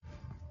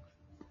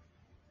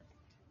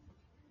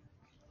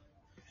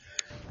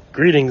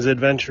Greetings,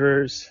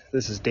 adventurers.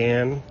 This is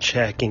Dan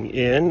checking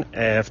in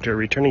after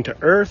returning to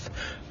Earth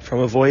from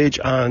a voyage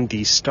on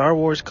the Star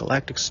Wars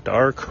Galactic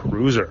Star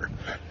Cruiser.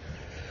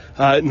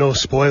 No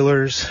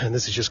spoilers, and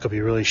this is just going to be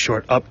a really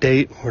short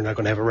update. We're not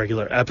going to have a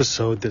regular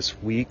episode this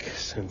week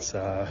since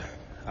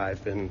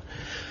I've been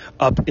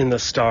up in the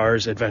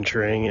stars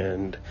adventuring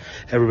and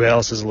everybody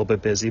else is a little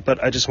bit busy.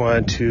 But I just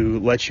wanted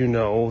to let you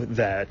know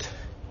that,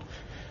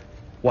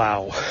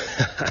 wow,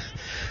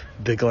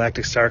 the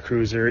Galactic Star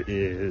Cruiser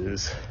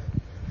is...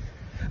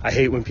 I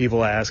hate when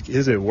people ask,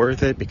 is it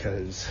worth it?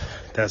 Because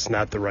that's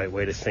not the right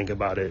way to think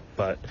about it.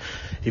 But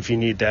if you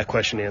need that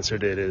question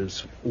answered, it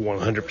is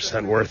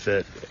 100% worth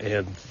it,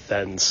 and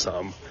then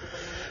some.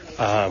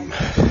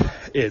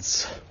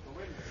 It's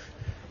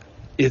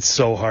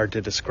so hard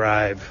to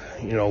describe.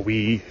 You know,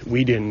 we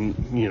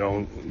didn't,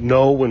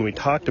 know when we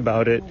talked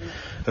about it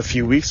a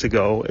few weeks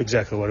ago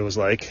exactly what it was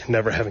like,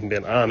 never having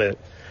been on it.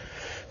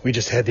 We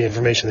just had the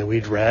information that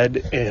we'd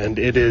read, and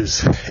it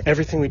is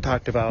everything we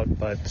talked about,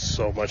 but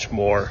so much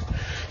more.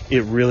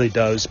 It really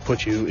does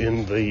put you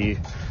in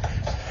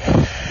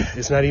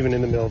it's not even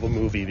in the middle of a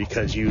movie,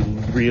 because you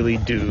really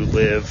do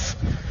live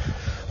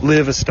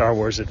a Star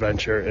Wars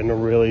adventure in a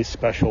really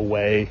special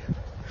way.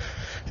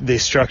 They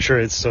structure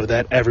it so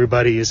that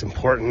everybody is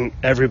important,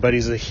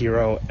 everybody's a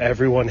hero,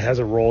 everyone has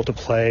a role to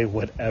play,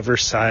 whatever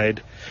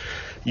side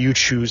you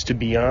choose to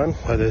be on,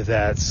 whether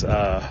that's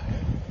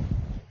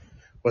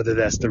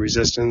the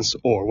Resistance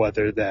or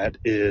whether that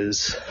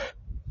is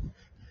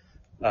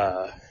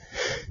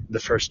the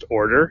First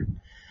Order,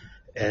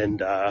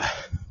 and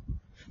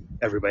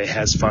everybody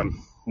has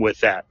fun with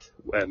that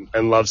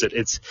and loves it.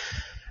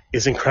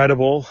 It's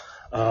incredible,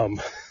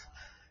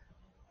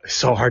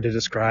 so hard to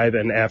describe.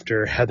 And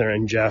after Heather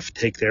and Jeff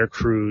take their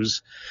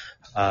cruise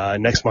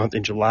next month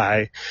in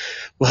July,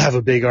 we'll have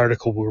a big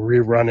article. We'll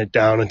rerun it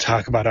down and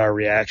talk about our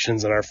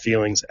reactions and our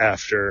feelings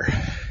after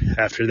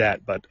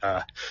that. But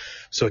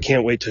so I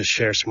can't wait to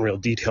share some real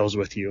details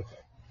with you.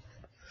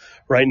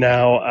 Right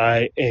now,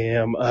 I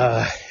am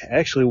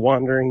actually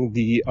wandering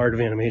the Art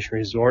of Animation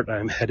Resort.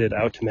 I'm headed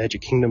out to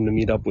Magic Kingdom to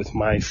meet up with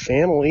my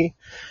family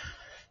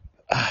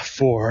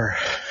for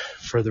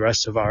the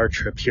rest of our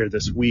trip here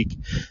this week.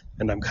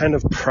 And I'm kind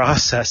of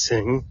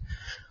processing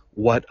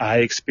what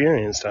I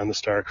experienced on the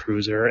Star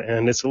Cruiser,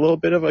 and it's a little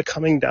bit of a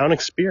coming down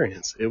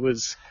experience. It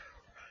was,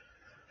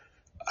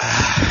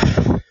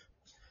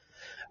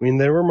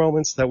 there were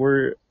moments that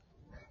were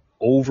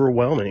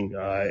overwhelming.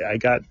 I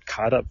got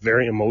caught up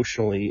very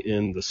emotionally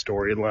in the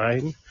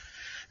storyline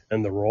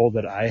and the role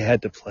that I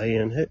had to play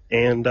in it,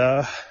 and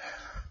I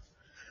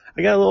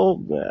got a little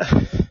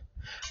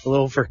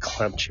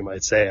verklempt, you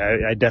might say.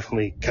 I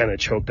definitely kind of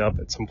choked up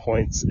at some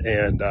points,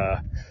 and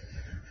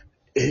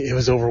it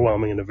was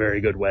overwhelming in a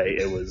very good way.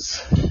 It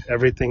was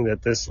everything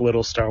that this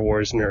little Star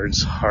Wars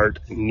nerd's heart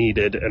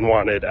needed and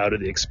wanted out of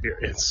the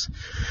experience.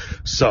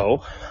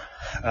 So,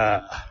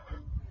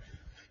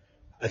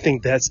 I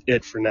think that's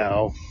it for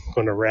now. I'm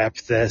going to wrap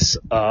this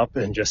up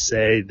and just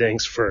say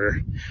thanks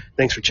for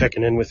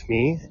checking in with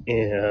me,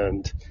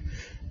 and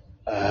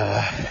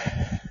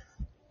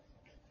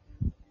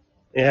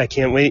I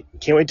can't wait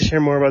to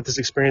share more about this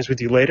experience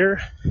with you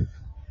later.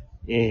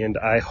 And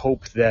I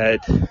hope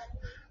that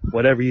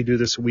whatever you do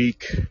this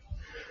week,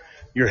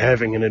 you're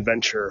having an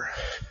adventure.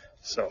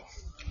 So,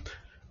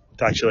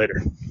 talk to you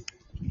later.